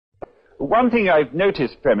One thing I've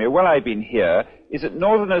noticed, Premier, while I've been here, is that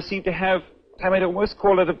Northerners seem to have, I might almost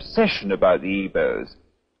call it, obsession about the Igbos.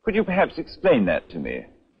 Could you perhaps explain that to me?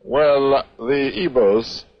 Well, the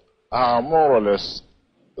Igbos are more or less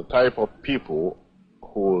the type of people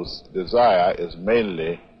whose desire is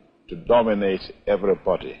mainly to dominate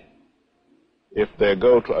everybody. If they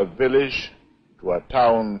go to a village, to a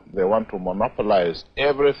town, they want to monopolize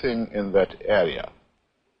everything in that area.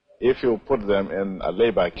 If you put them in a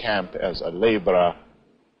labor camp as a laborer,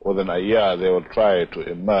 within a year they will try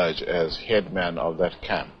to emerge as headman of that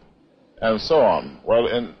camp, and so on. Well,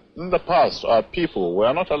 in the past, our people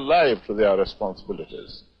were not alive to their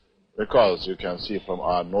responsibilities, because you can see from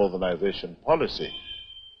our northernization policy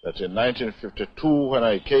that in 1952, when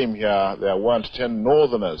I came here, there weren't 10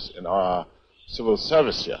 northerners in our civil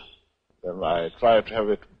service here. Then I tried to have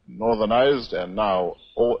it northernized, and now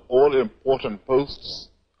all important posts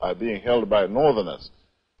are being held by northerners.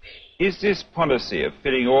 Is this policy of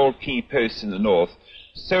filling all key posts in the north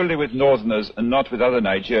solely with northerners and not with other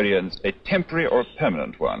Nigerians a temporary or a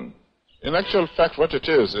permanent one? In actual fact, what it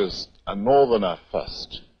is a northerner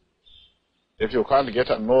first. If you can't get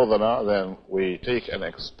a northerner, then we take an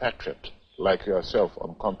expatriate like yourself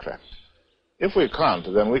on contract. If we can't,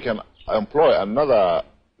 then we can employ another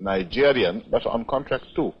Nigerian, but on contract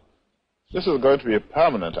too. This is going to be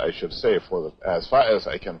permanent, I should say, as far as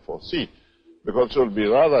I can foresee, because it will be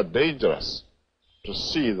rather dangerous to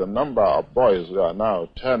see the number of boys who are now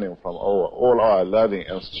turning from all our learning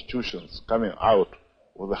institutions coming out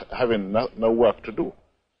with having no work to do.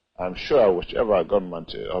 I'm sure whichever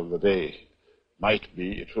government of the day might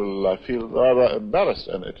be, it will feel rather embarrassed,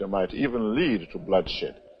 and it might even lead to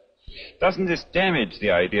bloodshed. Doesn't this damage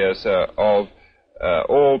the idea, sir, of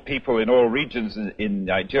all people in all regions in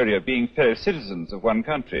Nigeria being fellow citizens of one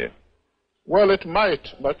country? Well, it might,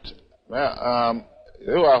 but you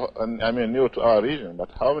are, new to our region, but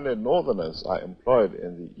how many northerners are employed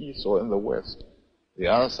in the east or in the west? The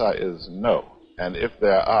answer is no. And if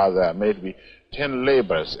there are, there may be 10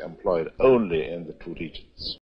 laborers employed only in the two regions.